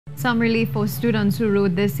Some relief for students who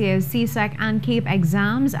wrote this year's CSEC and CAPE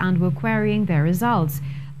exams and were querying their results.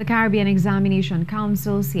 The Caribbean Examination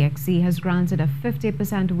Council, CXC, has granted a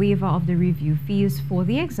 50% waiver of the review fees for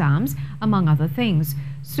the exams, among other things.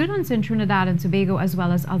 Students in Trinidad and Tobago, as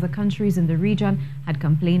well as other countries in the region, had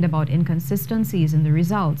complained about inconsistencies in the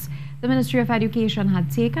results. The Ministry of Education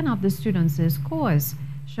had taken up the students' cause.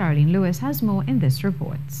 Cherrylene Lewis has more in this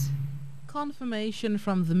report. Confirmation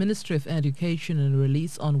from the Ministry of Education in a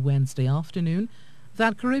release on Wednesday afternoon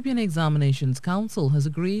that Caribbean Examinations Council has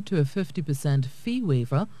agreed to a 50% fee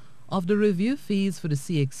waiver of the review fees for the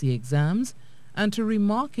CXC exams and to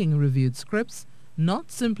remarking reviewed scripts,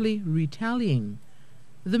 not simply retallying.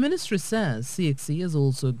 The ministry says CXC has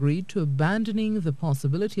also agreed to abandoning the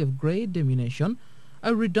possibility of grade diminution,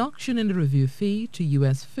 a reduction in the review fee to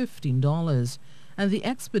US $15, and the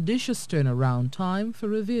expeditious turnaround time for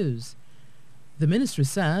reviews. The ministry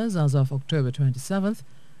says as of October 27th,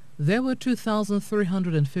 there were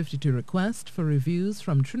 2,352 requests for reviews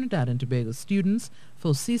from Trinidad and Tobago students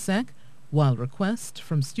for CSEC, while requests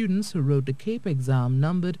from students who wrote the CAPE exam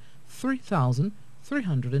numbered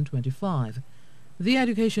 3,325. The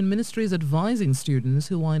Education Ministry is advising students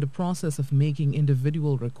who are in the process of making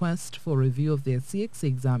individual requests for review of their CXC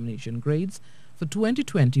examination grades for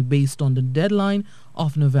 2020 based on the deadline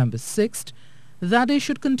of November 6th that they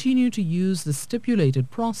should continue to use the stipulated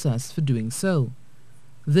process for doing so.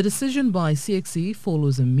 The decision by CXC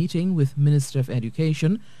follows a meeting with Minister of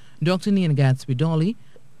Education, Dr. Nian Gatsby-Dolly,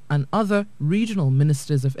 and other regional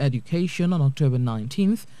ministers of education on October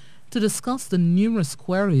 19th to discuss the numerous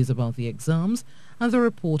queries about the exams and the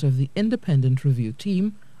report of the independent review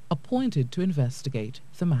team appointed to investigate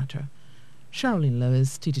the matter. Cherrylene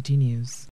Lewis, TTT News.